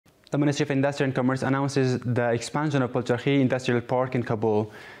The Ministry of Industry and Commerce announces the expansion of Pul-e Charkhi Industrial Park in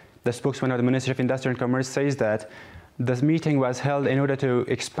Kabul. The spokesman of the Ministry of Industry and Commerce says that this meeting was held in order to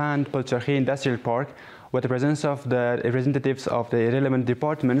expand Pul-e Charkhi Industrial Park with the presence of the representatives of the relevant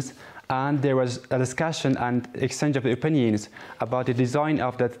departments, and there was a discussion and exchange of opinions about the design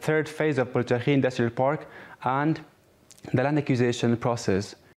of the third phase of Pul-e Charkhi Industrial Park and the land acquisition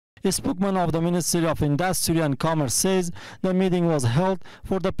process. A spokesman of the Ministry of Industry and Commerce says the meeting was held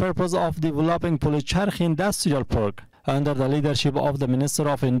for the purpose of developing Pul-e Charkhi Industrial Park under the leadership of the Minister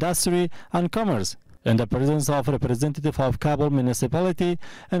of Industry and Commerce, in the presence of representative of Kabul Municipality,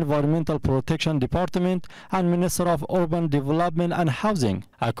 Environmental Protection Department, and Minister of Urban Development and Housing.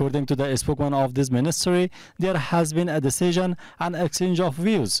 According to the spokesman of this ministry, there has been a decision and exchange of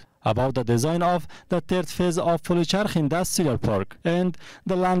views about the design of the third phase of Pul-e Charkhi Industrial Park and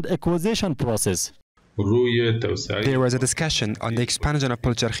the land acquisition process. There was a discussion on the expansion of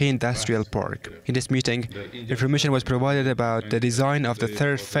Pul-e Charkhi Industrial Park. In this meeting, information was provided about the design of the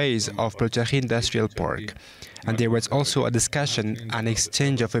third phase of Pul-e Charkhi Industrial Park. And there was also a discussion and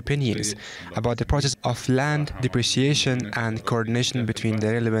exchange of opinions about the process of land depreciation and coordination between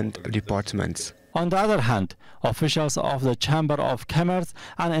the relevant departments. On the other hand, officials of the Chamber of Commerce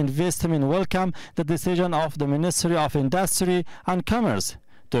and Investment welcome the decision of the Ministry of Industry and Commerce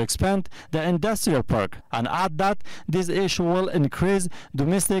to expand the industrial park and add that this issue will increase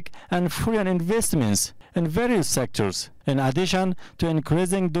domestic and foreign investments in various sectors, in addition to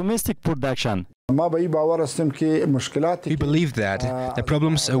increasing domestic production. We believe that the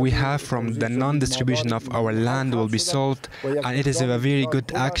problems we have from the non-distribution of our land will be solved, and it is a very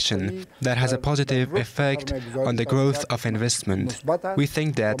good action that has a positive effect on the growth of investment. We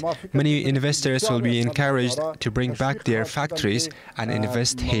think that many investors will be encouraged to bring back their factories and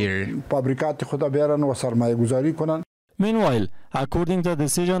invest here. Meanwhile, according to the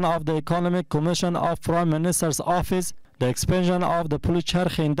decision of the Economic Commission of Prime Minister's Office, the expansion of the Pul-e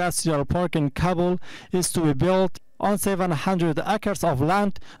Charkhi Industrial Park in Kabul is to be built on 700 acres of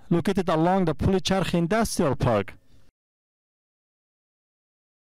land located along the Pul-e Charkhi Industrial Park.